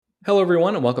Hello,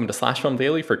 everyone, and welcome to Slash Film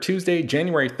Daily for Tuesday,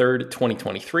 January 3rd,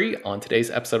 2023. On today's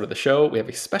episode of the show, we have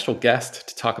a special guest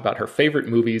to talk about her favorite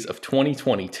movies of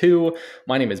 2022.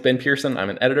 My name is Ben Pearson. I'm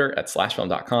an editor at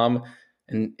slashfilm.com.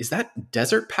 And is that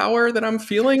desert power that I'm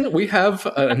feeling? We have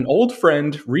an old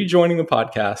friend rejoining the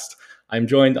podcast. I'm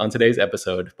joined on today's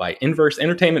episode by Inverse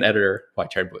Entertainment editor,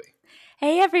 White Bui.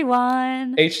 Hey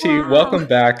everyone! HT, Wow. welcome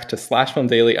back to Slash Film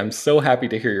Daily. I'm so happy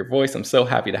to hear your voice. I'm so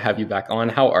happy to have you back on.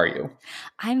 How are you?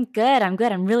 I'm good.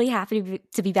 I'm really happy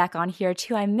to be back on here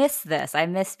too. I miss this. I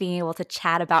miss being able to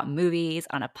chat about movies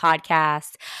on a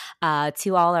podcast.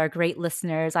 To all our great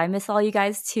listeners, I miss all you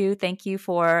guys too. Thank you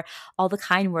for all the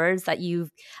kind words that you've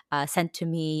sent to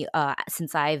me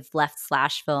since I've left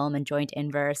Slash Film and joined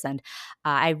Inverse. And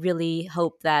I really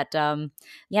hope that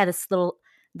this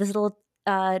little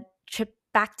trip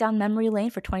back down memory lane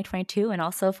for 2022 and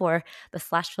also for the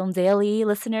Slash Film Daily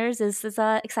listeners is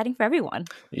exciting for everyone.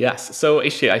 Yes. So,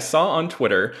 HJ, I saw on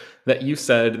Twitter that you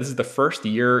said this is the first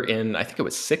year in, I think it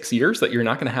was 6 years, that you're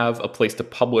not going to have a place to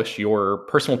publish your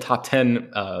personal top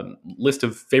 10 list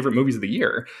of favorite movies of the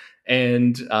year.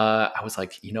 And I was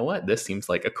like, you know what? This seems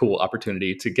like a cool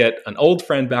opportunity to get an old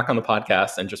friend back on the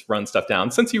podcast and just run stuff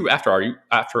down. Since you, after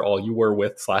all, you were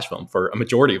with Slash Film for a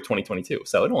majority of 2022,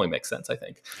 so it only makes sense, I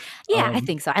think. Yeah, I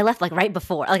think so. I left like right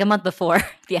before, like a month before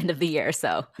the end of the year.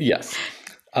 So yes.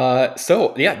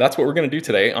 So yeah, that's what we're going to do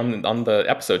today on the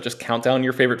episode. Just count down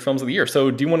your favorite films of the year.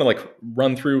 So do you want to like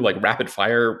run through like rapid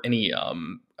fire any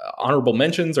honorable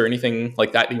mentions or anything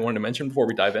like that you wanted to mention before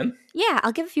we dive in? Yeah,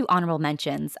 I'll give a few honorable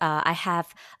mentions. I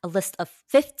have a list of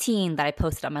 15 that I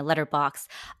posted on my letterbox,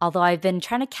 although I've been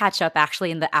trying to catch up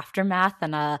actually in the aftermath,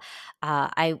 and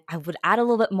I would add a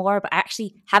little bit more, but I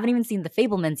actually haven't even seen The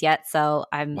Fabelmans yet, so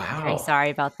I'm very sorry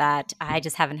about that. I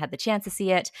just haven't had the chance to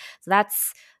see it. So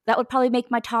that would probably make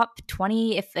my top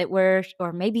 20 if it were,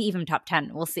 or maybe even top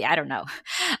 10. We'll see. I don't know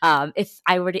if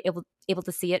I were able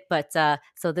to see it. But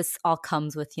so this all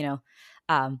comes with,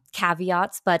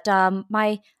 caveats. But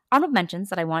my honorable mentions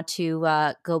that I want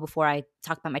to go before I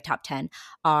talk about my top 10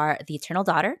 are The Eternal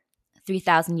Daughter,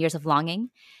 3,000 Years of Longing,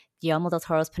 Guillermo del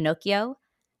Toro's Pinocchio,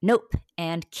 Nope,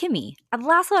 and Kimi. And the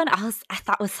last one I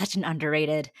thought was such an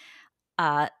underrated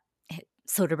uh,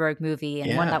 Soderbergh movie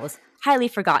and one that was highly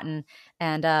forgotten,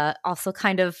 and also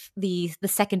kind of the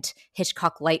second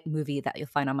Hitchcock light movie that you'll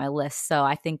find on my list. So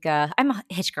I think I'm a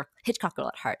Hitchcock girl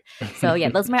at heart. So yeah,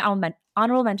 those are my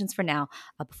honorable mentions for now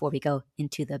before we go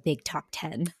into the big top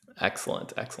 10.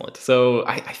 Excellent. So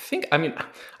I think, I mean,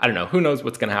 I don't know, who knows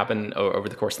what's going to happen over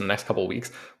the course of the next couple of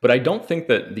weeks, but I don't think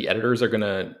that the editors are going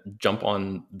to jump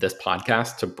on this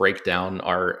podcast to break down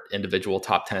our individual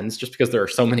top 10s just because there are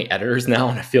so many editors now.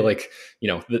 And I feel like,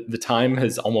 the time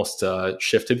has almost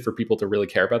shifted for people to really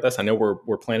care about this. I know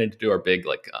we're planning to do our big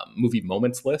like movie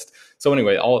moments list. So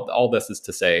anyway, all this is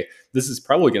to say, this is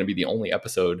probably going to be the only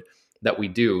episode that we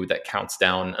do that counts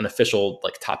down an official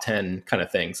like top 10 kind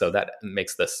of thing. So that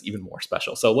makes this even more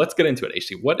special. So let's get into it,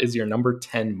 HT. What is your number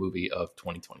 10 movie of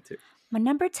 2022? My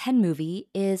number 10 movie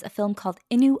is a film called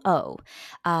Inu-Oh.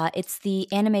 It's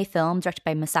the anime film directed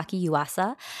by Masaki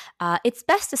Yuasa. It's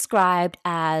best described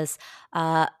as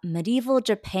medieval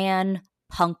Japan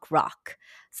punk rock.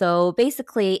 So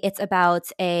basically, it's about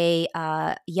a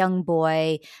young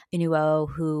boy, Inu-Oh,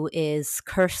 who is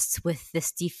cursed with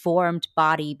this deformed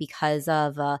body because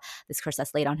of this curse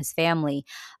that's laid on his family.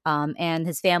 And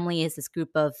his family is this group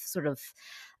of sort of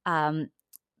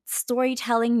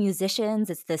storytelling musicians.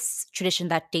 It's this tradition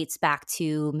that dates back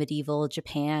to medieval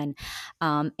Japan.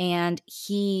 And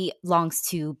he longs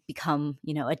to become,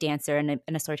 a dancer and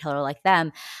a storyteller like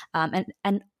them. At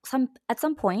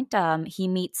some point, he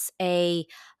meets a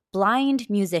blind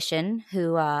musician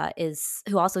who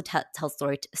also tells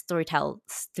storytells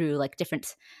through like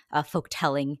different folk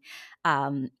telling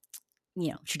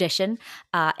tradition,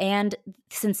 and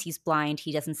since he's blind,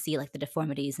 he doesn't see like the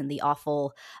deformities and the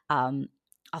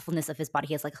awfulness of his body.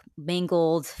 He has like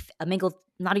mangled,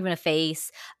 not even a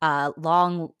face,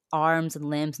 long arms and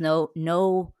limbs,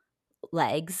 no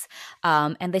legs,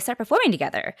 and they start performing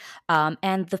together.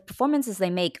 And the performances they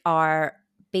make are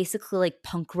basically like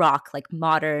punk rock, like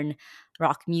modern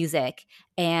rock music.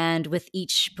 And with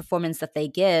each performance that they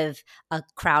give, a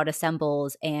crowd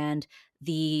assembles, and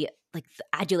the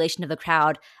adulation of the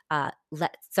crowd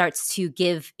starts to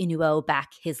give Inu-Oh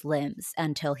back his limbs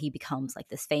until he becomes like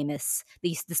this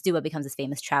duo becomes this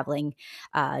famous traveling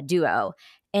duo.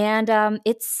 And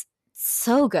it's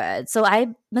so good. So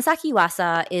Masaki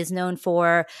Yuasa is known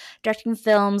for directing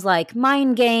films like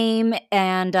Mind Game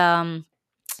and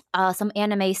some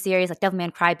anime series like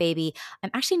Devilman Crybaby.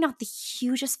 I'm actually not the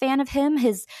hugest fan of him.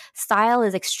 His style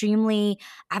is extremely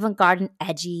avant-garde and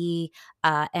edgy,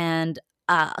 and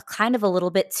kind of a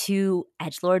little bit too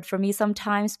edgelord for me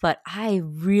sometimes. But I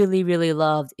really, really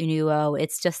loved Inuo.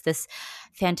 It's just this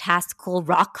fantastical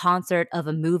rock concert of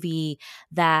a movie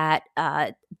that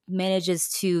manages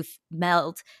to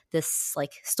meld this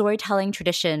like storytelling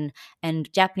tradition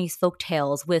and Japanese folk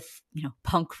tales with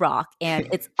punk rock, and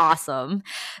it's awesome.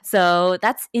 So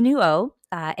that's Inuo,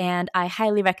 and I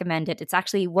highly recommend it. It's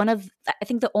actually one of, I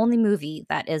think, the only movie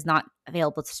that is not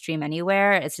available to stream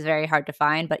anywhere. It's very hard to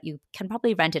find, but you can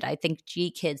probably rent it. I think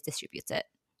G Kids distributes it.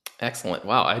 Excellent.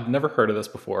 Wow, I'd never heard of this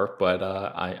before, but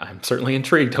I'm certainly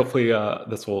intrigued. Hopefully,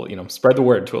 this will spread the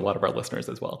word to a lot of our listeners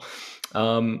as well.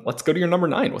 Let's go to your number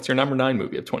 9. What's your number 9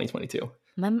 movie of 2022?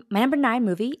 My number 9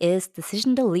 movie is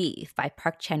Decision to Leave by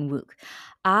Park Chan-wook.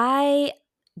 I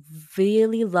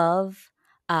really love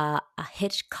a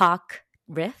Hitchcock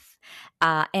riff.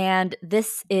 And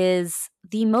this is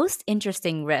the most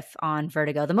interesting riff on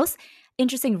Vertigo, the most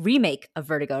interesting remake of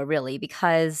Vertigo, really,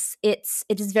 because it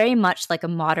is very much like a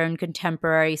modern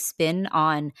contemporary spin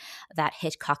on that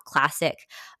Hitchcock classic,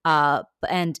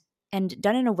 and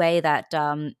done in a way that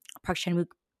Park Chan-wook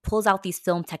pulls out these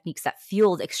film techniques that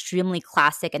feel extremely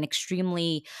classic and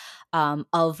extremely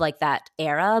of like that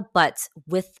era, but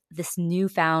with this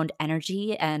newfound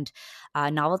energy and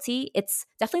novelty. It's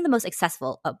definitely the most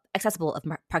accessible of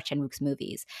Park Chan-wook's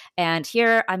movies. And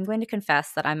here I'm going to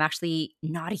confess that I'm actually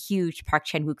not a huge Park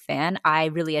Chan-wook fan. I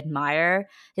really admire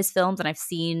his films, and I've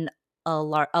seen a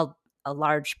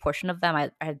large portion of them.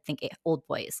 I think Old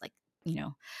Boy is like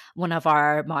one of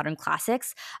our modern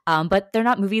classics, but they're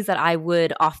not movies that I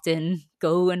would often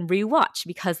go and rewatch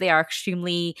because they are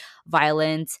extremely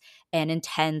violent and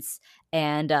intense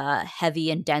and heavy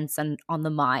and dense and on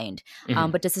the mind.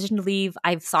 But Decision to Leave,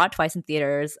 I saw it twice in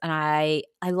theaters, and I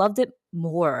loved it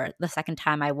more the second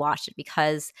time I watched it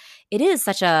because it is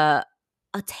such a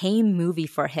tame movie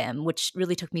for him, which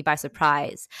really took me by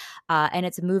surprise. And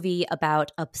it's a movie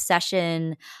about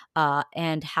obsession,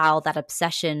 and how that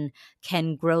obsession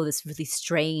can grow this really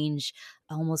strange,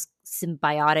 almost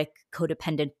symbiotic,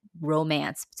 codependent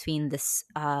romance between this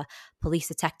police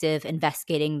detective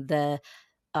investigating a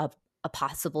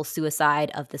possible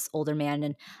suicide of this older man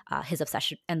and his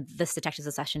obsession, and this detective's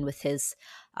obsession with his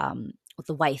with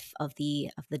the wife of the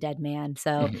dead man.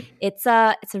 So it's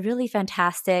a really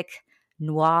fantastic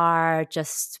noir,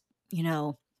 just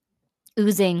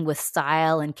oozing with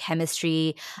style and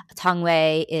chemistry. Tong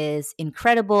Wei is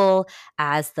incredible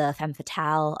as the femme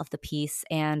fatale of the piece,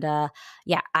 and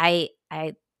I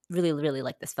really, really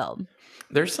like this film.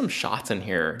 There's some shots in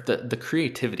here. The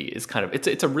creativity is kind of,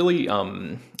 it's a really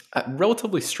a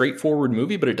relatively straightforward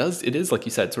movie, but it is like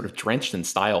you said, sort of drenched in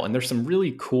style. And there's some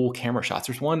really cool camera shots.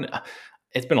 There's one.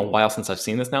 It's been a while since I've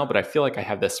seen this now, but I feel like I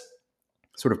have this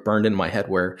sort of burned in my head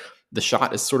where the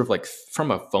shot is sort of like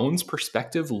from a phone's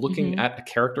perspective, looking at a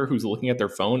character who's looking at their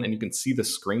phone, and you can see the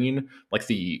screen, like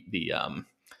the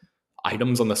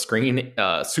items on the screen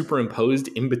superimposed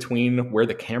in between where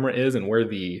the camera is and where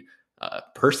the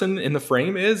person in the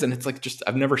frame is. And it's like, just,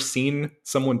 I've never seen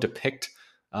someone depict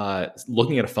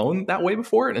looking at a phone that way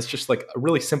before. And it's just like a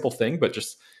really simple thing, but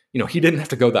just, he didn't have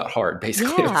to go that hard,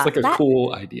 basically. Yeah, it's like a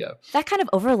cool idea. That kind of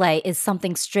overlay is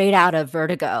something straight out of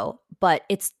Vertigo, but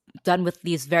it's done with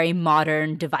these very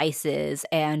modern devices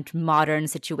and modern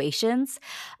situations.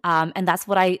 And that's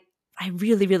what I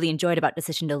really, really enjoyed about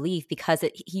Decision to Leave, because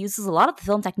he uses a lot of the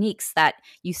film techniques that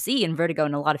you see in Vertigo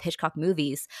and a lot of Hitchcock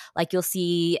movies. Like you'll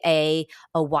see a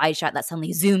wide shot that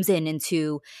suddenly zooms in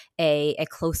into a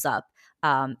close-up.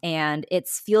 And it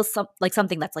feels like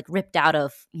something that's like ripped out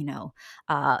of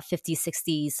 50s,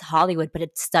 60s Hollywood, but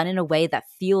it's done in a way that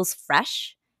feels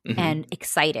fresh and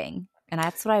exciting. And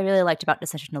that's what I really liked about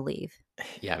Decision to Leave.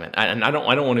 Yeah, man. And I don't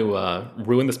want to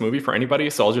ruin this movie for anybody,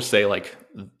 so I'll just say, like,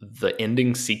 the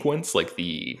ending sequence, like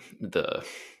the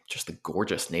just the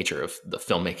gorgeous nature of the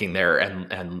filmmaking there,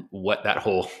 and what that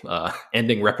whole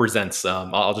ending represents.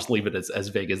 I'll just leave it as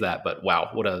vague as that. But wow,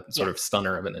 what a sort of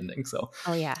stunner of an ending. So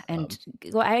and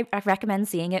I recommend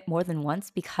seeing it more than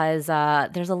once, because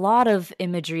there's a lot of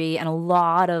imagery and a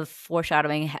lot of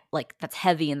foreshadowing, like that's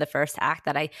heavy in the first act,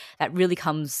 that really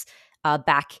comes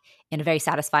back in a very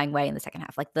satisfying way in the second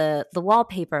half. Like the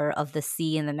wallpaper of the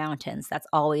sea and the mountains, that's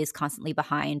always constantly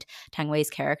behind Tang Wei's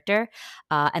character.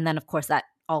 And then, of course, that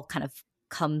all kind of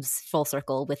comes full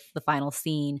circle with the final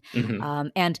scene.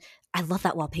 And I love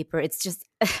that wallpaper. It's just,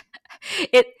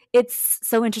 it's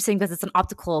so interesting because it's an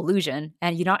optical illusion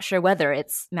and you're not sure whether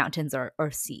it's mountains or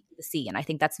the sea. And I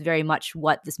think that's very much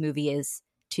what this movie is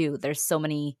too. There's so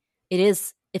many, it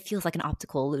is it feels like an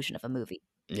optical illusion of a movie.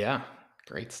 Yeah.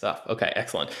 Great stuff. Okay,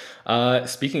 excellent.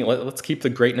 Speaking, let's keep the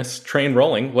greatness train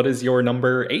rolling. What is your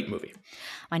number 8 movie?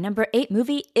 My number 8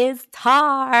 movie is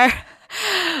Tar.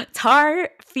 Tar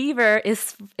fever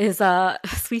is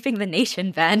sweeping the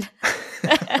nation, Ben.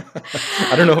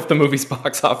 I don't know if the movie's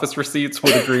box office receipts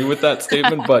would agree with that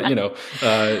statement, but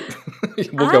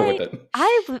we'll go with it.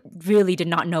 Really did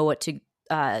not know what to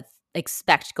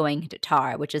expect going into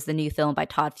Tar, which is the new film by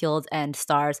Todd Field and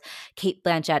stars Cate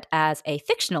Blanchett as a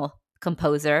fictional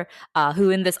composer who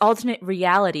in this alternate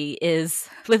reality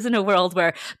lives in a world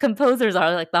where composers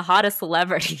are like the hottest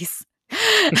celebrities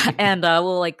and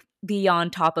will like be on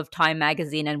top of Time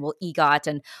magazine and will EGOT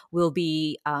and will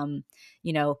be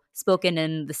spoken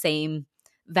in the same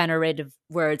venerative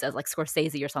words as like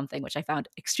Scorsese or something, which I found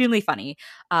extremely funny.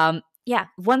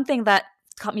 One thing that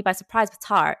caught me by surprise with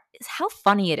Tar is how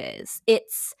funny it is.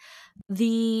 It's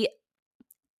the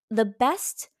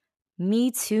best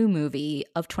Me Too movie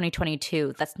of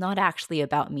 2022 that's not actually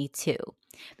about Me Too,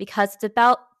 because it's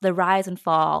about the rise and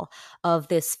fall of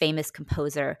this famous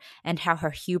composer and how her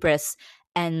hubris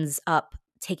ends up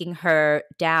taking her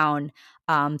down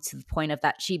to the point of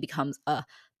that she becomes a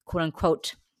quote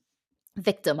unquote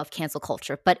victim of cancel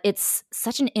culture. But it's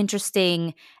such an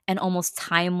interesting and almost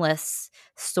timeless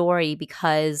story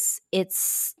because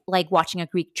it's like watching a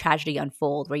Greek tragedy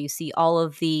unfold, where you see all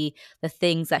of the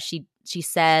things that she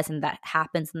says and that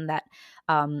happens, and that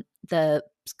the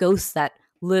ghosts that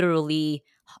literally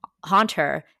haunt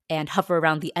her and hover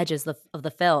around the edges of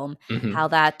the film, how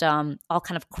that all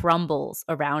kind of crumbles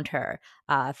around her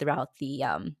throughout the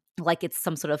like it's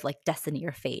some sort of like destiny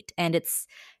or fate. And it's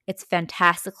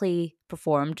fantastically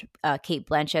performed. Cate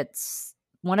Blanchett's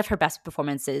one of her best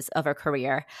performances of her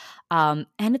career. And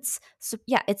it's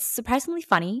surprisingly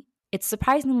funny. It's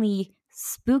surprisingly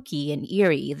spooky and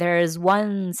eerie. There's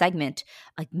one segment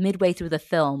like midway through the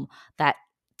film that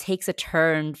takes a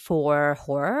turn for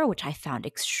horror, which I found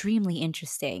extremely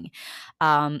interesting.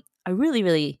 A really,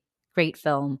 really great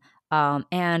film.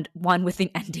 And one with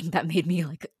an ending that made me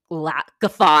like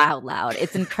guffaw out loud.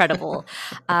 It's incredible.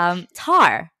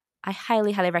 Tar, I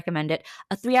highly, highly recommend it.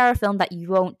 A 3-hour film that you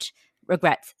won't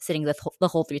regret sitting the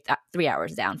whole 3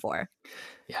 hours down for.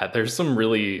 Yeah, there's some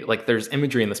really there's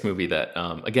imagery in this movie that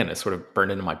again is sort of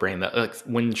burned into my brain. That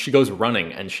when she goes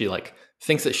running and she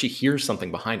thinks that she hears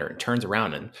something behind her and turns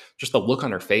around, and just the look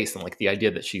on her face and the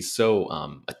idea that she's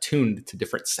so attuned to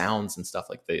different sounds and stuff.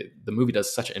 The movie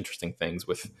does such interesting things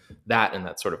with that, and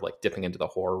that sort of dipping into the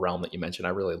horror realm that you mentioned.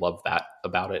 I really love that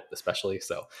about it, especially.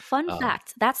 So fun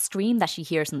fact: that scream that she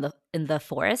hears in the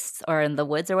forests or in the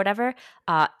woods or whatever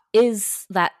is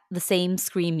that the same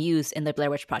scream used in the Blair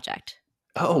Witch Project.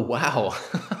 Oh, wow.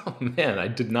 Oh, man, I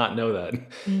did not know that.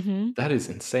 Mm-hmm. That is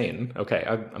insane. Okay,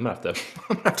 I'm gonna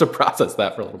have to process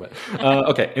that for a little bit.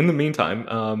 Okay, in the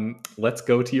meantime, let's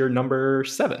go to your number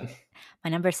 7. My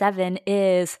number 7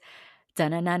 is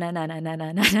The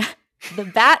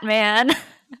Batman.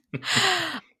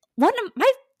 One of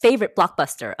my favorite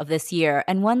blockbuster of this year,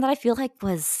 and one that I feel like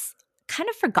was kind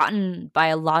of forgotten by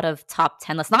a lot of top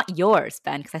 10 lists. Not yours,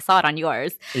 Ben, because I saw it on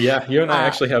yours. Yeah, you and I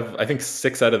actually have, I think,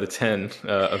 6 out of the 10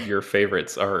 of your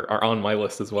favorites are on my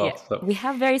list as well. Yeah, so. We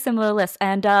have very similar lists.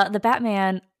 And The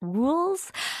Batman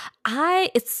rules.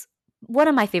 It's one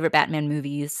of my favorite Batman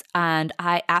movies, and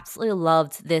I absolutely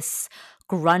loved this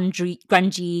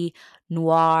grungy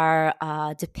noir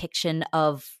depiction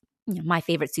of my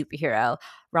favorite superhero,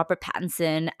 Robert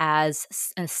Pattinson, as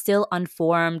a still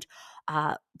unformed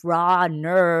raw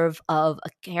nerve of a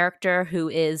character who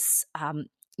is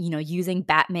using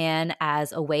Batman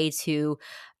as a way to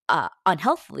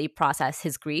unhealthily process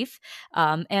his grief,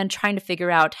 and trying to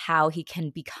figure out how he can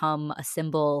become a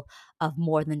symbol of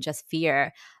more than just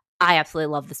fear. I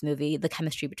absolutely love this movie. The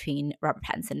chemistry between Robert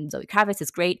Pattinson and Zoe Kravitz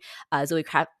is great.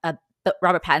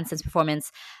 Robert Pattinson's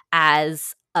performance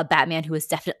as a Batman who is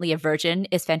definitely a virgin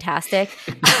is fantastic.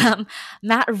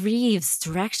 Matt Reeves'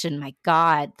 direction, my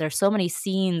God, there's so many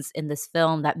scenes in this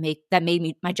film that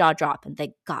made my jaw drop and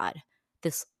thank God,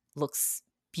 this looks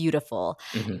beautiful.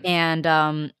 Mm-hmm.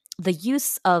 And the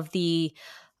use of the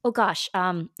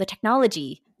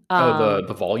technology.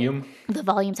 The volume? The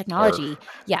volume technology.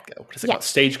 What is it called?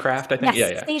 Stagecraft, I think?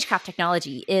 Yes, yeah. Stagecraft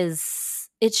technology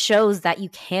it shows that you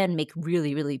can make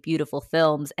really, really beautiful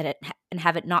films and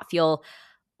have it not feel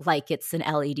like it's an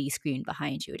LED screen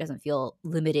behind you. It doesn't feel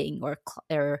limiting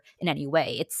or in any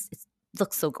way. It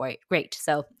looks so great.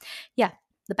 So, yeah,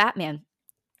 The Batman,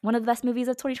 one of the best movies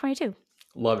of 2022.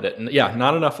 Loved it. And yeah,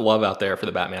 not enough love out there for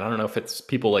The Batman. I don't know if it's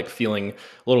people feeling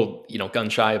a little, gun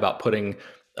shy about putting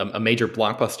a major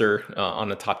blockbuster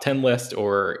on a top 10 list,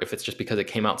 or if it's just because it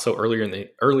came out so early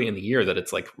in the year that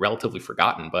it's like relatively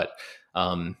forgotten. But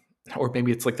or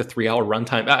maybe it's like the 3 hour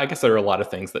runtime. I guess there are a lot of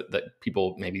things that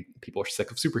people are sick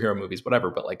of superhero movies,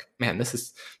 whatever. But like, man, this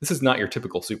is not your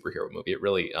typical superhero movie. It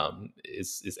really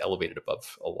is elevated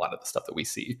above a lot of the stuff that we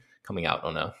see coming out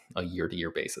on a year to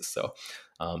year basis. So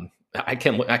I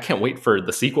can't wait for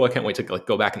the sequel. I can't wait to like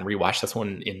go back and rewatch this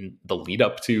one in the lead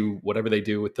up to whatever they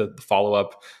do with the follow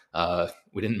up.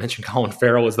 We didn't mention Colin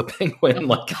Farrell as the Penguin.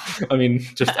 Like, I mean,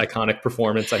 just iconic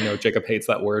performance. I know Jacob hates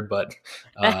that word, but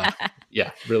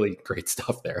yeah, really great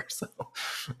stuff there. So,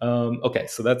 okay,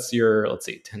 so that's your, let's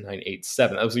see, 10, 9, 8,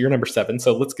 7. That was your number 7.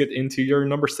 So let's get into your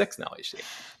number 6 now, HD.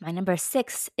 My number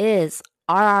 6 is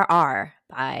RRR,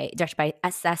 directed by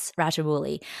S.S.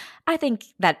 Rajamouli. I think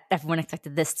that everyone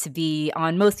expected this to be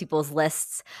on most people's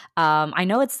lists. I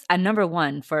know it's a number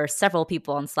 1 for several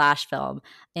people on Slash Film,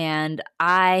 and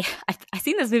I've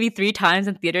seen this movie 3 times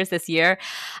in theaters this year.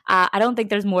 I don't think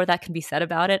there's more that can be said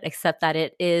about it, except that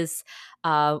it is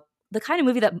the kind of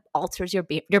movie that alters your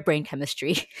brain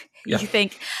chemistry. Yeah. You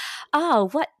think,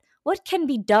 oh, what can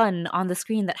be done on the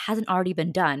screen that hasn't already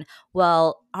been done?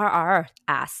 Well, RR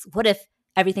asks, what if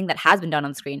everything that has been done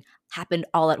on the screen happened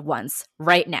all at once,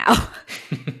 right now?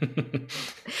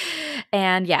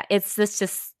 And yeah, it's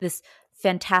this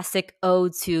fantastic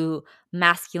ode to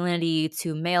masculinity,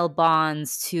 to male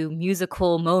bonds, to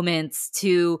musical moments,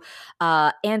 to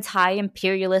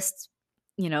anti-imperialist,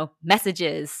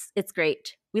 messages. It's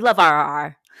great. We love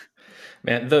RRR.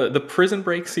 Man, the prison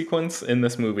break sequence in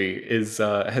this movie is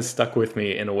has stuck with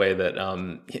me in a way that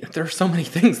there are so many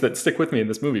things that stick with me in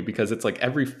this movie, because it's like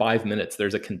every 5 minutes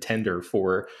there's a contender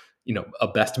for a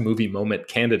best movie moment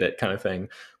candidate kind of thing.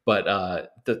 But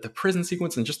the prison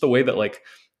sequence, and just the way that, like,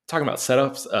 talking about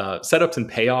setups and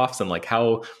payoffs, and like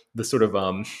how the sort of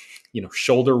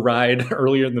shoulder ride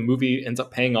earlier in the movie ends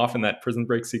up paying off in that prison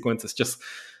break sequence. It's just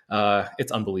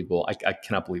it's unbelievable. I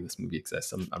cannot believe this movie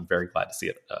exists. I'm very glad to see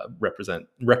it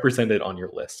represented on your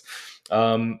list.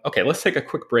 Okay, let's take a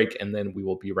quick break, and then we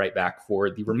will be right back for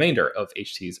the remainder of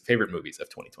HT's favorite movies of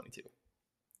 2022.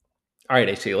 All right,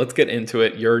 HT, let's get into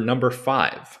it. Your number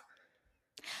 5.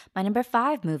 My number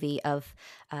 5 movie of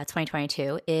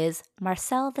 2022 is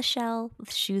Marcel the Shell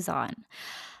with Shoes On.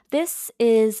 This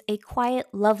is a quiet,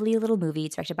 lovely little movie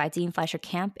directed by Dean Fleischer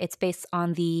Camp. It's based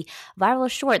on the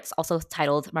viral shorts, also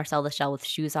titled Marcel the Shell with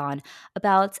Shoes On,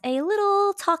 about a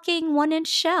little talking 1-inch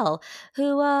shell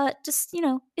who just,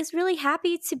 is really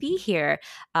happy to be here,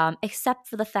 except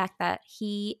for the fact that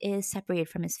he is separated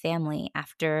from his family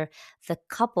after the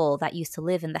couple that used to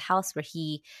live in the house where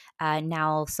he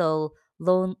now so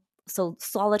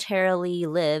solitarily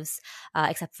lives,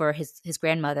 except for his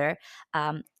grandmother,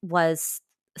 was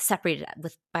separated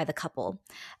by the couple.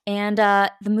 And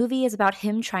the movie is about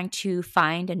him trying to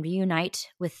find and reunite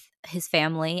with his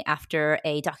family after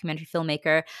a documentary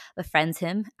filmmaker befriends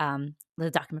him,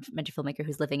 the documentary filmmaker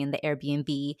who's living in the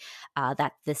Airbnb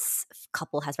that this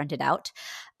couple has rented out.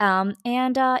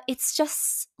 And it's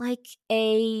just like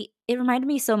it reminded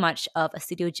me so much of a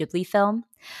Studio Ghibli film,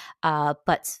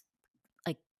 but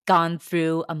like gone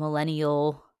through a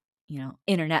millennial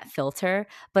internet filter,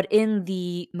 but in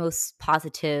the most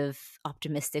positive,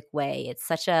 optimistic way.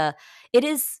 It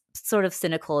is sort of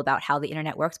cynical about how the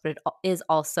internet works, but it is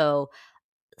also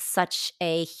such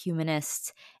a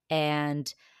humanist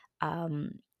and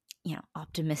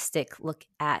optimistic look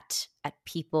at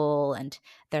people and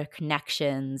their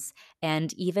connections,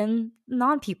 and even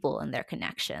non-people and their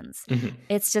connections. Mm-hmm.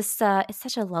 It's just it's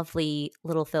such a lovely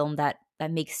little film that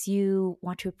makes you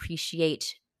want to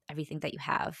appreciate everything that you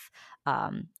have,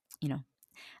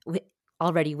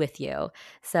 already with you.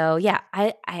 So yeah,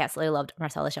 I absolutely loved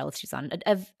Marcel the Shell with Shoes On.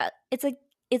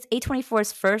 It's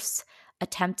A24's first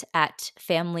attempt at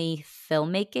family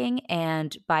filmmaking,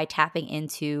 and by tapping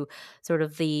into sort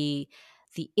of the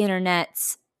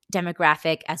internet's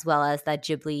demographic as well as that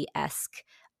Ghibli-esque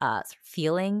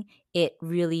feeling, it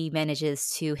really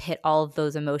manages to hit all of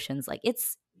those emotions. Like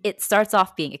it starts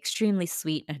off being extremely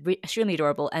sweet and extremely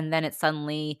adorable, and then it's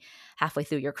suddenly halfway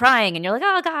through you're crying and you're like,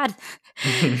 oh God.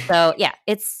 So yeah,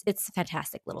 it's a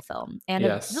fantastic little film, and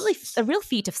Yes. a real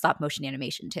feat of stop motion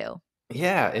animation too.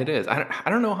 Yeah, it is. I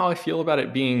don't know how I feel about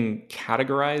it being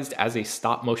categorized as a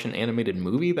stop motion animated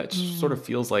movie. That sort of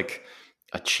feels like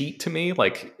a cheat to me.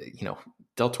 Like,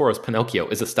 Del Toro's Pinocchio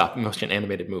is a stop motion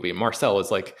animated movie. Marcel is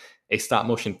like a stop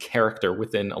motion character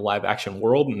within a live action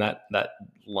world. And that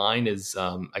line is,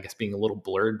 I guess, being a little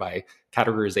blurred by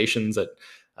categorizations at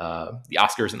the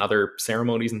Oscars and other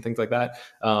ceremonies and things like that.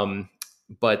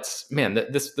 But man,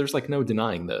 there's like no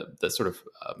denying the sort of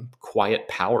quiet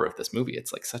power of this movie.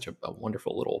 It's like such a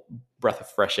wonderful little breath of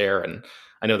fresh air. And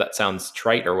I know that sounds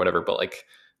trite or whatever, but like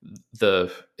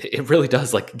it really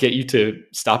does like get you to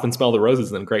stop and smell the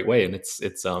roses in a great way. And it's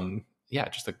yeah,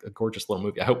 just a gorgeous little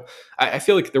movie. I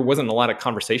feel like there wasn't a lot of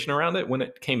conversation around it when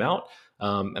it came out.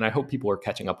 And I hope people are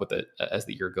catching up with it as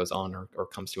the year goes on, or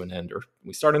comes to an end, or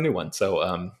we start a new one.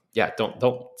 So yeah,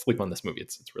 don't sleep on this movie.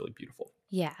 It's really beautiful.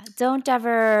 Yeah, don't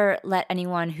ever let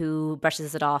anyone who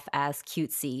brushes it off as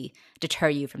cutesy deter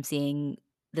you from seeing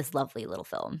this lovely little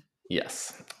film.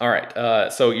 Yes. All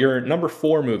right. So your number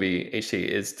 4 movie, HT,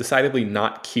 is decidedly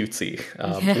not cutesy.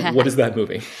 What is that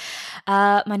movie?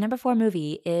 My number 4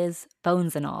 movie is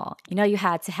Bones and All. You know, you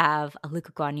had to have a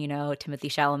Luca Guadagnino, Timothy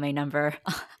Chalamet number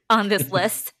on this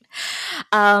list.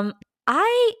 I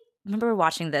remember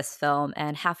watching this film,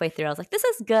 and halfway through, I was like, "This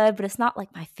is good, but it's not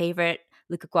like my favorite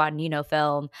Luca Guadagnino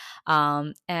film,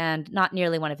 and not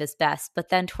nearly one of his best." But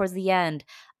then towards the end,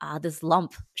 this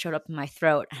lump showed up in my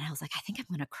throat, and I was like, "I think I'm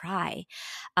going to cry."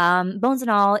 Bones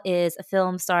and All is a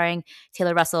film starring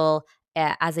Taylor Russell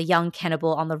as a young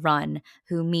cannibal on the run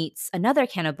who meets another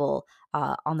cannibal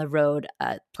on the road,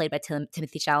 played by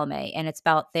Timothy Chalamet, and it's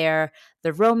about their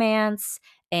romance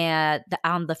and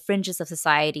on the fringes of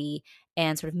society,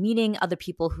 and sort of meeting other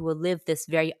people who will live this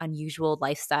very unusual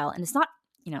lifestyle. And it's not,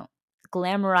 you know,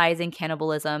 glamorizing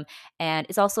cannibalism, and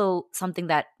it's also something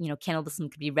that, you know, cannibalism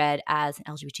could be read as an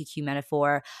LGBTQ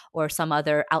metaphor or some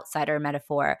other outsider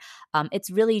metaphor. It's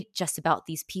really just about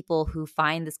these people who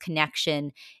find this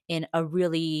connection in a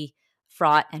really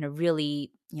fraught and a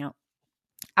really, you know,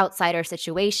 outsider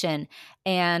situation,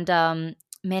 and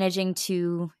managing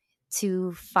to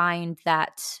find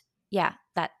that, yeah,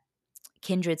 that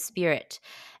kindred spirit.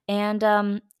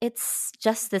 And it's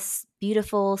just this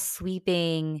beautiful,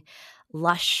 sweeping,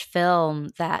 lush film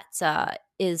that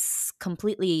is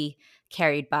completely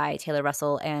carried by Taylor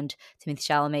Russell and Timothy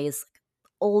Chalamet's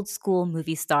old school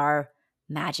movie star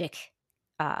magic.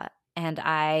 And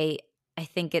I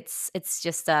think it's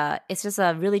just a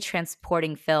really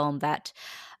transporting film that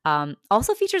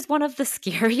also features one of the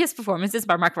scariest performances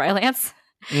by Mark Rylance.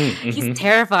 He's Mm-hmm.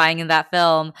 terrifying in that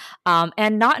film,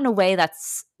 and not in a way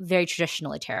that's very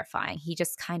traditionally terrifying. He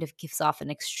just kind of gives off an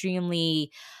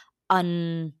extremely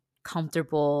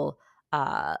uncomfortable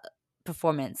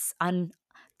performance.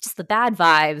 Just the bad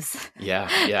vibes. Yeah,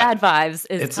 yeah. Bad vibes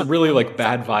is It's really like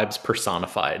bad exactly. vibes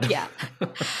personified. Yeah.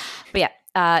 But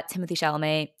yeah, Timothy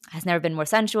Chalamet has never been more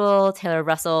sensual. Taylor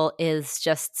Russell is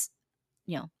just,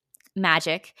 you know,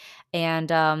 magic. And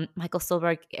Michael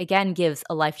Stuhlbarg again gives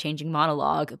a life-changing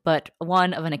monologue, but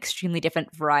one of an extremely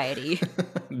different variety.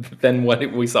 Than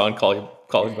what we saw in calling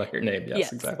by Your Name. Yes,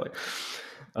 Yes. exactly.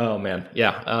 Oh man,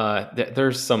 yeah.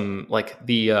 There's some like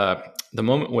the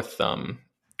moment with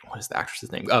what is the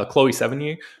actress's name? Chloe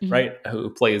Sevigny, Mhm. right? Who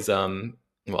plays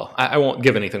well, I won't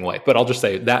give anything away, but I'll just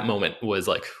say that moment was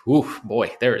like, ooh,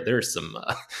 boy, there's some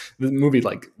the movie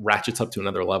like ratchets up to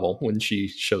another level when she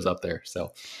shows up there.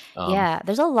 So um, Yeah,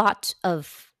 there's a lot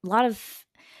of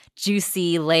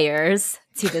juicy layers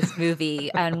to this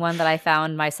movie, and one that I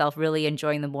found myself really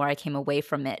enjoying the more I came away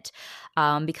from it,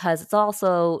 because it's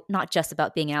also not just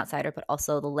about being an outsider, but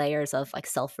also the layers of like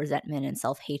self resentment and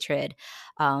self hatred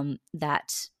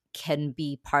that can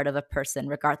be part of a person,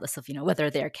 regardless of, you know, whether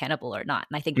they're cannibal or not.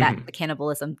 And I think that mhm. the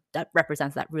cannibalism that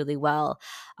represents that really well.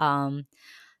 Um,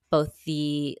 Both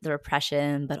the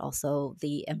repression, but also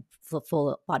the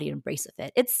full body embrace of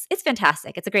it. It's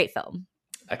fantastic. It's a great film.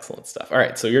 Excellent stuff. All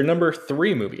right, so your number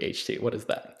 3 movie, HT, what is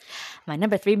that? My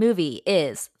number 3 movie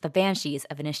is The Banshees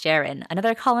of Inisherin,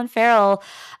 another Colin Farrell,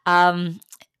 um,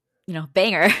 you know,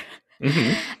 banger.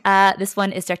 Hmm. This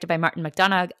one is directed by Martin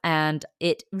McDonagh, and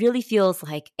it really feels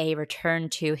like a return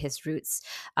to his roots.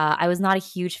 I was not a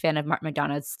huge fan of Martin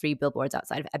McDonagh's Three Billboards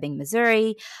Outside of Ebbing,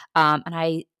 Missouri, and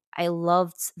I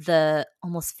loved the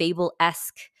almost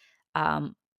fable-esque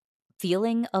um,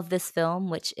 feeling of this film,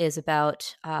 which is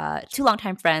about two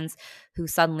longtime friends who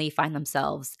suddenly find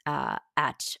themselves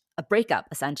at a breakup,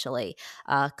 essentially.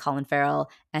 Colin Farrell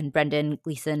and Brendan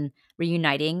Gleeson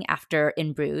reuniting after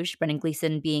In Bruges. Brendan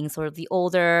Gleeson being sort of the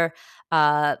older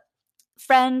uh,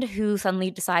 friend who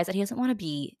suddenly decides that he doesn't want to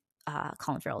be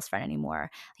Colin Farrell's friend anymore.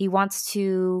 He wants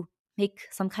to make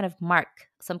some kind of mark,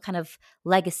 some kind of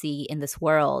legacy in this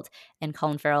world. And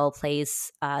Colin Farrell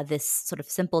plays this sort of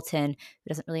simpleton who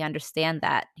doesn't really understand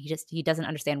that. He doesn't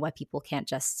understand why people can't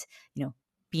just, you know,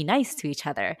 be nice to each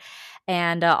other.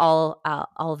 And all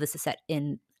of this is set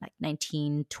in like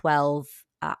 1912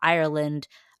 Ireland,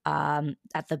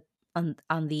 at the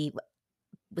on the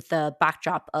with the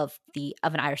backdrop of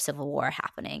an Irish Civil War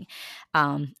happening,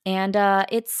 and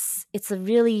it's a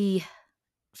really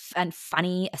and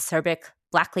funny, acerbic,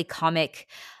 blackly comic,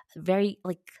 very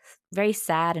very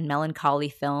sad and melancholy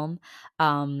film.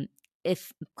 Um,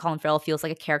 if Colin Farrell feels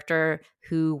like a character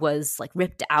who was like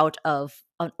ripped out of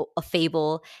a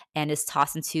fable and is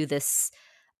tossed into this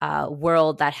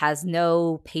world that has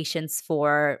no patience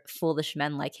for foolish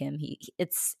men like him.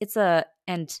 It's a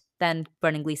and then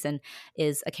Brendan Gleeson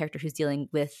is a character who's dealing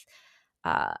with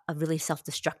a really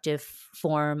self-destructive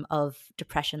form of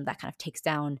depression that kind of takes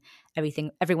down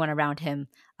everyone around him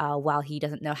while he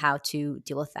doesn't know how to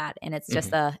deal with that. And it's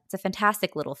just Mhm. it's a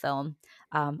fantastic little film.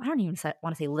 I don't even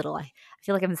want to say little. I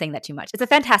feel like I've been saying that too much. It's a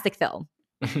fantastic film.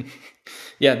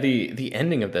 Yeah, the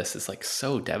ending of this is like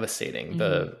so devastating.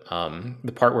 Hmm.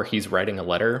 The part where he's writing a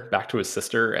letter back to his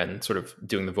sister and sort of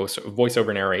doing the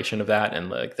voiceover narration of that,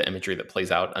 and like the imagery that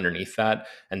plays out underneath that,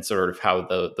 and sort of how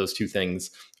those two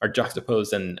things are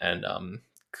juxtaposed and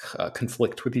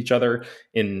conflict with each other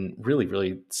in really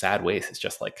really sad ways. It's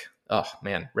just like, oh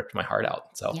man, ripped my heart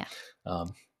out. So Yeah.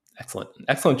 um,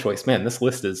 excellent choice, man. This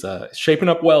list is shaping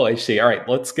up well. HC. All right,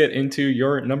 let's get into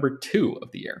your number 2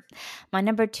 of the year. My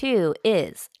number 2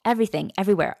 is Everything,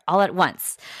 Everywhere, All at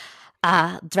Once.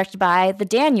 Directed by the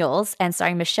Daniels and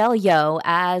starring Michelle Yeoh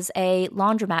as a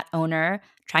laundromat owner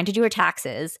trying to do her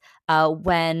taxes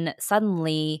when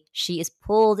suddenly she is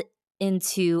pulled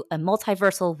into a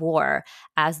multiversal war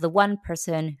as the one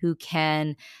person who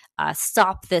can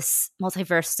stop this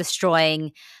multiverse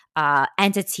destroying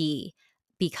entity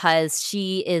because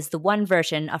she is the one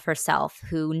version of herself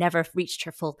who never reached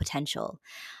her full potential.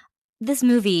 This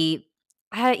movie,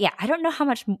 I don't know how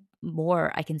much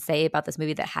more I can say about this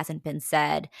movie that hasn't been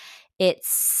said.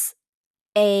 It's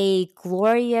a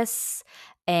glorious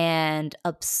and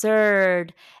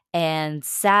absurd and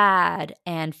sad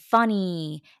and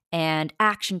funny and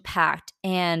action packed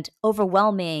and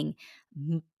overwhelming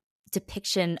m-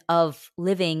 depiction of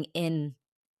living in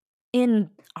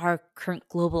our current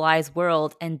globalized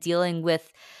world and dealing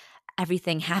with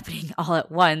everything happening all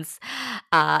at once.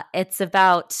 It's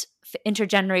about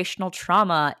intergenerational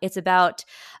trauma. It's about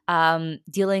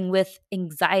dealing with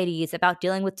anxiety. It's about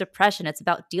dealing with depression. It's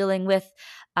about dealing with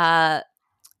uh,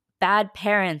 bad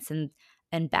parents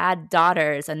and bad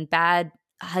daughters and bad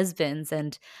husbands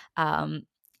um,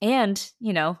 and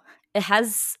it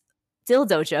has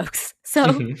dildo jokes. So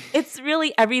Mhm. it's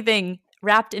really everything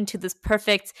wrapped into this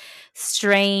perfect,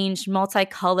 strange,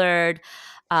 multicolored,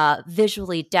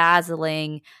 visually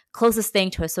dazzling, closest thing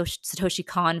to a Satoshi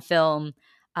Kon film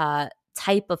uh,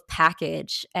 type of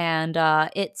package. And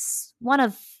it's one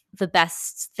of the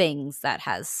best things that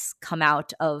has come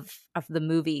out of the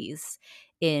movies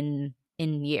in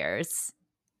years.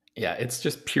 Yeah, it's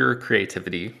just pure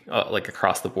creativity, like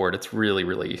across the board. It's really,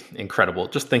 really incredible.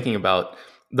 Just thinking about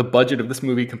the budget of this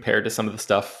movie compared to some of the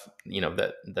stuff,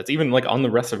 that's even like on the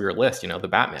rest of your list. The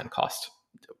Batman cost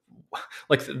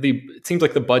like it seems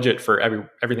like the budget for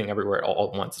everything everywhere all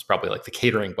at once is probably like the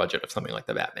catering budget of something like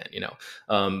the Batman.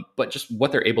 But just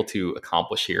what they're able to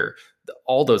accomplish here,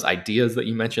 all those ideas that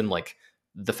you mentioned, like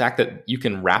the fact that you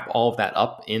can wrap all of that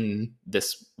up in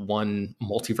this one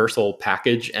multiversal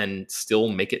package and still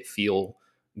make it feel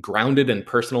grounded and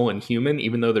personal and human,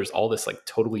 even though there's all this like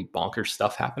totally bonkers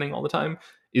stuff happening all the time,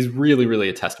 is really really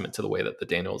a testament to the way that the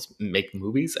Daniels make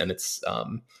movies. And it's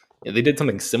they did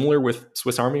something similar with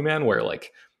Swiss Army Man, where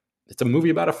like it's a movie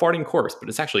about a farting corpse, but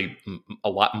it's actually a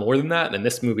lot more than that. And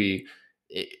this movie,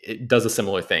 it does a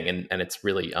similar thing, and it's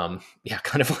really yeah,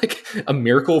 kind of like a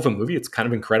miracle of a movie. It's kind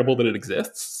of incredible that it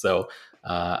exists. So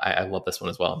I love this one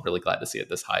as well. I'm really glad to see it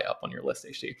this high up on your list,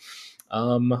 HT.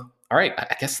 All right,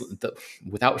 I guess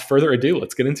without further ado,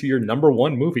 let's get into your number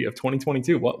 1 movie of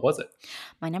 2022. What was it?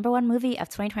 My number 1 movie of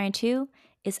 2022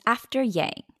 is After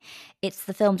Yang. It's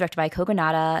the film directed by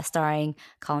Kogonada, starring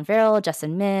Colin Farrell,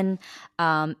 Justin Min,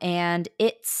 and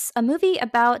it's a movie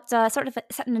about sort of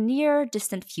set in a near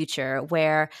distant future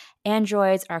where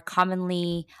androids are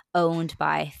commonly owned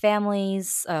by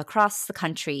families across the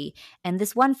country, and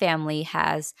this one family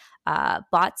has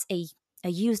bought a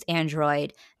used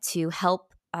android to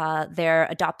help their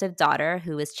adoptive daughter,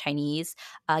 who is Chinese,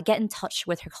 get in touch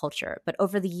with her culture. But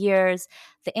over the years,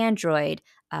 the android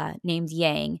named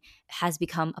Yang has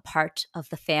become a part of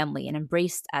the family and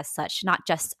embraced as such, not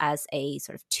just as a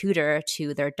sort of tutor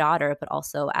to their daughter, but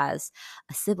also as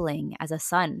a sibling, as a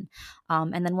son.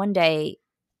 And then one day,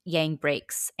 Yang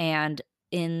breaks, and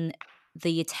in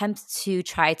the attempt to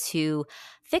try to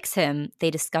fix him,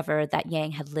 they discover that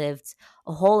Yang had lived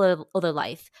a whole other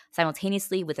life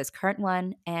simultaneously with his current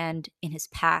one and in his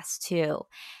past too.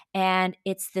 And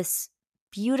it's this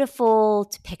beautiful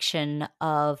depiction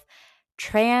of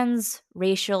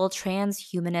transracial,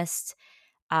 transhumanist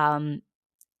um,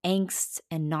 angst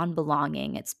and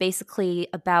non-belonging. It's basically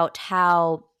about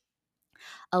how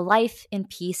a life in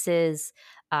pieces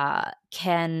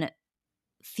can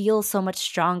feel so much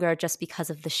stronger just because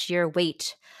of the sheer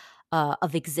weight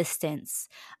of existence.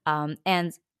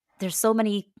 And there's so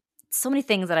many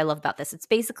things that I love about this. It's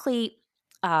basically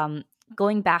um,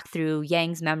 going back through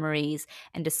Yang's memories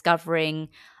and discovering,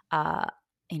 uh,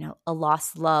 a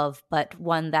lost love, but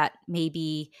one that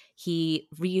maybe he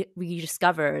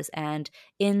rediscovers, and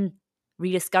in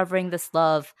rediscovering this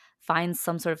love, finds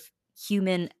some sort of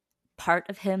human part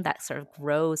of him that sort of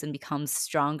grows and becomes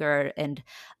stronger and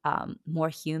more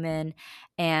human,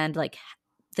 and like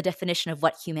the definition of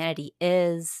what humanity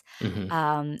is.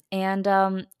 Hmm.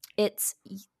 And it's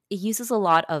it uses a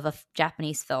lot of a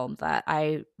Japanese film that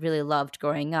I really loved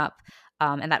growing up,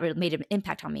 and that really made an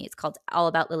impact on me. It's called All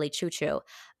About Lily Choo Choo,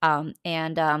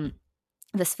 and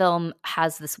this film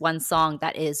has this one song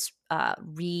that is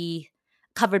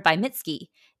covered by Mitski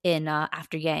in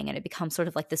After Yang, and it becomes sort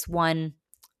of like this one.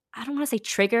 I don't want to say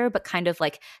trigger, but kind of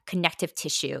like connective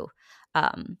tissue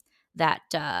um, that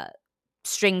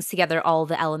strings together all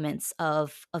the elements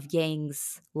of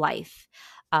Yang's life.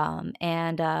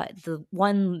 And the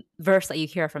one verse that you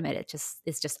hear from it, it just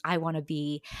is just "I want to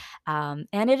be," and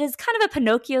it is kind of a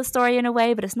Pinocchio story in a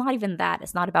way, but it's not even that.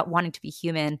 It's not about wanting to be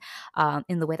human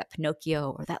in the way that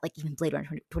Pinocchio or that like even Blade Runner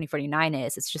 2049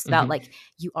 is. It's just about Hmm. like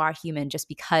you are human just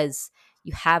because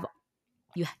you have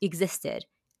you existed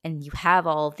and you have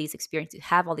all of these experiences, you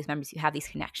have all these memories, you have these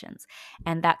connections.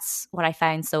 And that's what I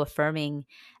find so affirming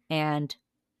and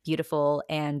beautiful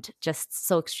and just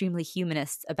so extremely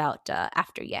humanist about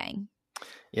After Yang.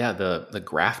 Yeah, the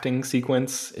grafting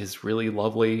sequence is really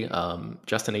lovely.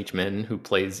 Justin H. Min, who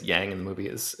plays Yang in the movie,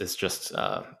 is just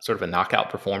sort of a knockout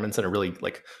performance and a really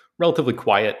like relatively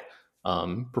quiet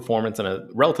performance in a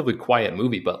relatively quiet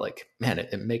movie. But like, man,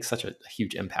 it makes such a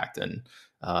huge impact. And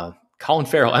Colin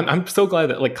Farrell, I'm so glad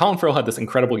that like Colin Farrell had this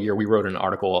incredible year. We wrote an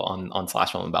article on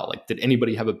Slash Film about like, did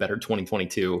anybody have a better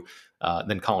 2022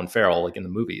 than Colin Farrell like in the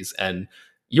movies? And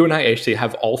you and I actually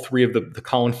have all three of the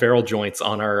Colin Farrell joints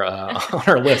on our on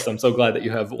our list. I'm so glad that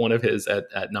you have one of his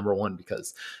at number one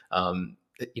because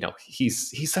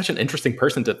he's such an interesting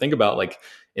person to think about, like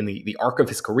in the arc of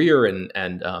his career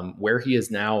and where he is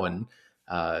now, and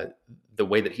uh, the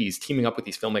way that he's teaming up with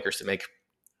these filmmakers to make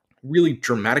really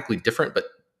dramatically different but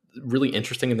really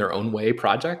interesting in their own way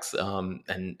projects.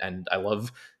 And I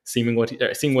love seeing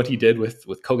what he did with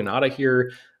Kogonada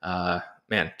here.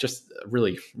 Man, just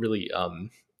really really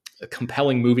a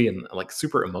compelling movie and like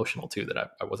super emotional too that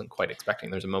I wasn't quite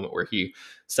expecting. There's a moment where he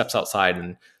steps outside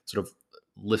and sort of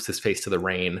lifts his face to the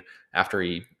rain after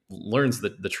he learns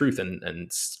the truth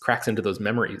and cracks into those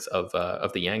memories of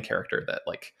the Yang character that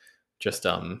like just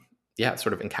yeah,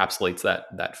 sort of encapsulates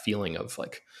that feeling of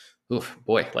like, oof,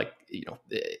 boy, like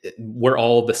we're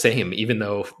all the same, even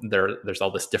though there's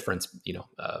all this difference,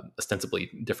 ostensibly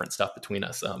different stuff between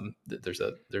us.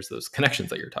 There's those connections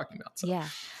that you're talking about. So, Yeah.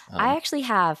 I um, actually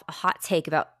have a hot take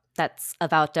about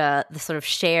the sort of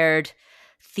shared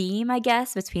theme, I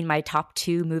guess, between my top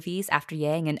two movies, After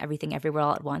Yang and Everything Everywhere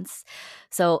All at Once.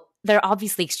 So they're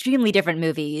obviously extremely different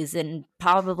movies in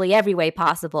probably every way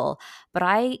possible, but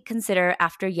I consider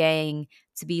After Yang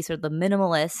to be sort of the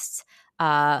minimalist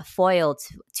foil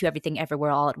to Everything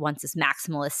Everywhere All at Once, this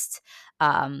maximalist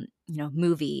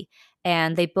movie.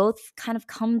 And they both kind of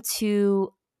come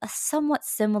to a somewhat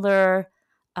similar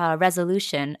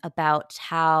resolution about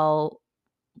how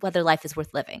whether life is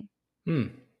worth living. hmm.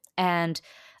 And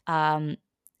um,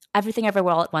 Everything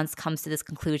Everywhere All at Once comes to this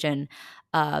conclusion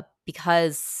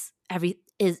because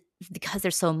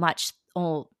there's so much.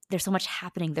 Oh, there's so much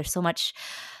happening. There's so much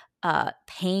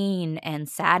pain and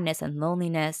sadness and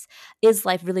loneliness. Is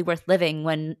life really worth living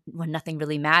when nothing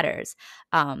really matters?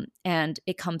 And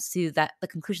it comes to the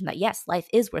conclusion that yes, life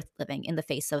is worth living in the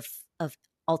face of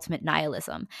ultimate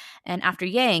nihilism. And After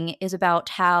Yang is about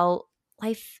how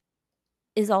life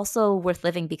is also worth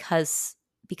living because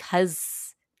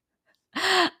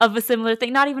of a similar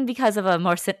thing, not even because of a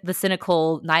more the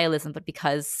cynical nihilism, but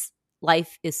because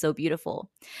life is so beautiful.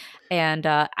 And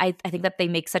I think that they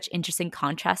make such interesting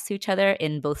contrasts to each other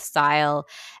in both style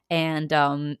and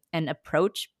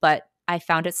approach. But I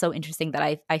found it so interesting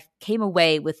that I came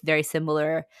away with very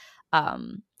similar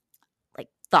like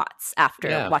thoughts after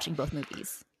Yeah. watching both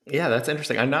movies. Yeah, that's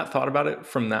interesting. I've not thought about it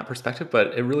from that perspective,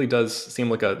 but it really does seem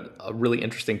like a really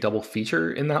interesting double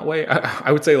feature in that way.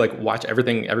 I would say like watch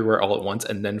Everything Everywhere All at Once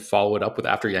and then follow it up with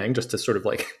After Yang just to sort of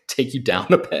like take you down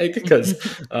a peg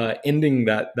because ending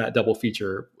that double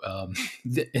feature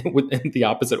in the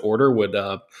opposite order would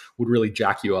really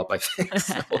jack you up, I think.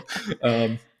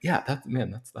 So yeah,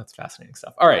 that's fascinating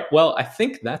stuff. All right, well, I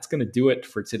think that's going to do it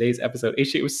for today's episode.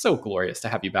 Aishi, it was so glorious to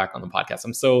have you back on the podcast.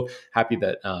 I'm so happy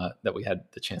that we had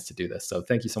the chance to do this. So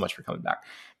thank you so much for coming back.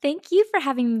 Thank you for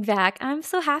having me back. I'm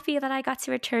so happy that I got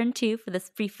to return to for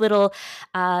this brief little,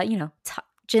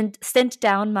 stint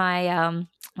down my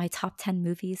top 10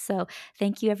 movies. So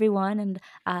thank you, everyone, and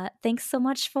thanks so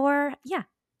much for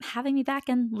having me back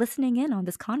and listening in on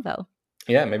this convo.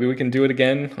 Yeah, maybe we can do it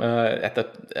again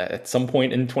at some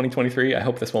point in 2023. I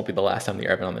hope this won't be the last time that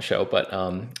you're ever on the show,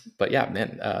 but yeah,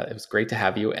 man, it was great to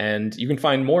have you. And you can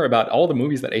find more about all the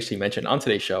movies that Aishi mentioned on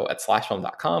today's show at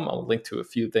slashfilm.com. I'll link to a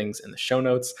few things in the show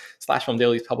notes. Slash Film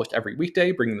Daily is published every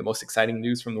weekday, bringing the most exciting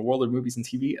news from the world of movies and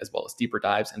TV, as well as deeper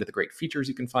dives into the great features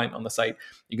you can find on the site.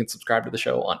 You can subscribe to the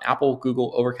show on Apple,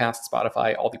 Google, Overcast,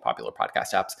 Spotify, all the popular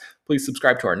podcast apps. Please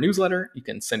subscribe to our newsletter. You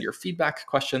can send your feedback,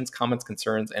 questions, comments,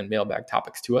 concerns, and mailbag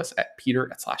topics to us at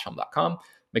peter@slashfilm.com.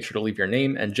 Make sure to leave your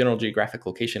name and general geographic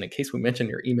location in case we mention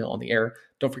your email on the air.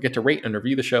 Don't forget to rate and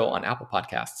review the show on Apple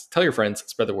Podcasts. Tell your friends,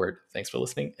 spread the word. Thanks for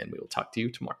listening, and we will talk to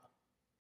you tomorrow.